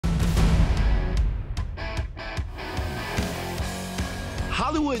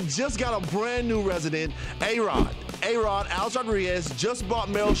Hollywood just got a brand new resident, ARod. Alex Rodriguez, just bought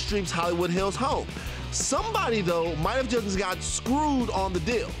Meryl Streep's Hollywood Hills home. Somebody, though, might have just got screwed on the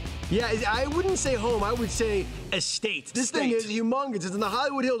deal. Yeah, I wouldn't say home, I would say estate. This thing is humongous. It's in the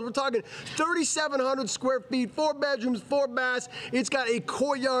Hollywood Hills. We're talking 3,700 square feet, 4 bedrooms, 4 baths. It's got a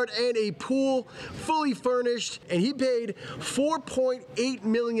courtyard and a pool, fully furnished, and he paid $4.8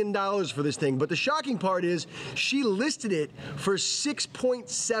 million for this thing. But the shocking part is she listed it for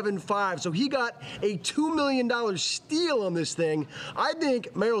 $6.75. So he got a $2 million steal on this thing. I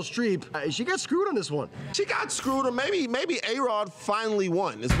think Meryl Streep, she got screwed on this one. She got screwed, or maybe ARod finally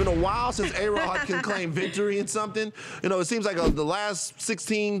won. It's been a while since ARod can claim victory in something. You know, it seems like the last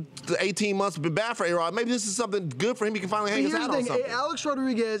 16 to 18 months have been bad for ARod. Maybe this is something good for him. He can finally hang his hat on something. Alex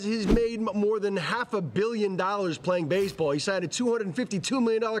Rodriguez has made more than $500 million playing baseball. He signed a $252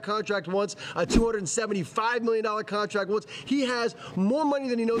 million contract once, a $275 million contract once. He has more money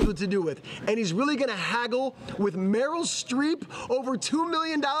than he knows what to do with. And he's really going to haggle with Meryl Streep over $2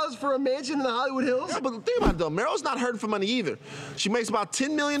 million for a mansion in the Hollywood Hills? Yeah, but think about it, though. Meryl's not hurting for money either. She makes about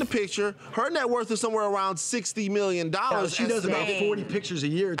 $10 million a picture. Her net worth is somewhere around $60 million. Yeah, she does about 40 pictures a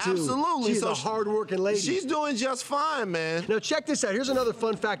year, too. Absolutely. She's a hard-working lady. She's doing just fine, man. Now, check this out. Here's another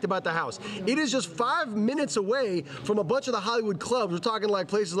fun fact about the house. It is just 5 minutes away from a bunch of the Hollywood clubs. We're talking like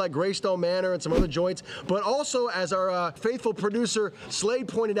places like Greystone Manor and some other joints. But also, as our faithful producer Slade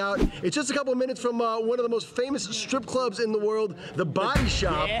pointed out, it's just a couple of minutes from one of the most famous strip clubs in the world, the Body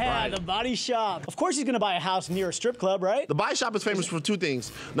Shop. Yeah, the Body Shop. Of course he's going to buy a house near a strip club, right? The Body Shop is famous for 2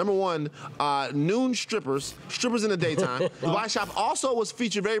 things. Number 1, noon strippers in the daytime. The Body Shop also was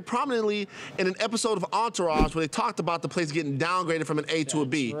featured very prominently in an episode of Entourage where they talked about the place getting downgraded from an A to a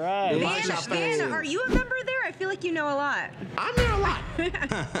B. Right. Man, are you a member there? I feel like you know a lot. I'm there a lot.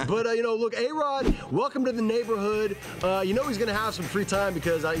 But, you know, look, ARod, welcome to the neighborhood. You know he's going to have some free time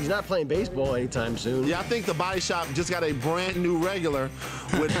because he's not playing baseball anytime soon. Yeah, I think the Body Shop just got a brand new regular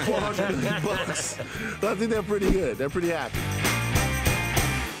with $400 million. I think they're pretty good. They're pretty happy.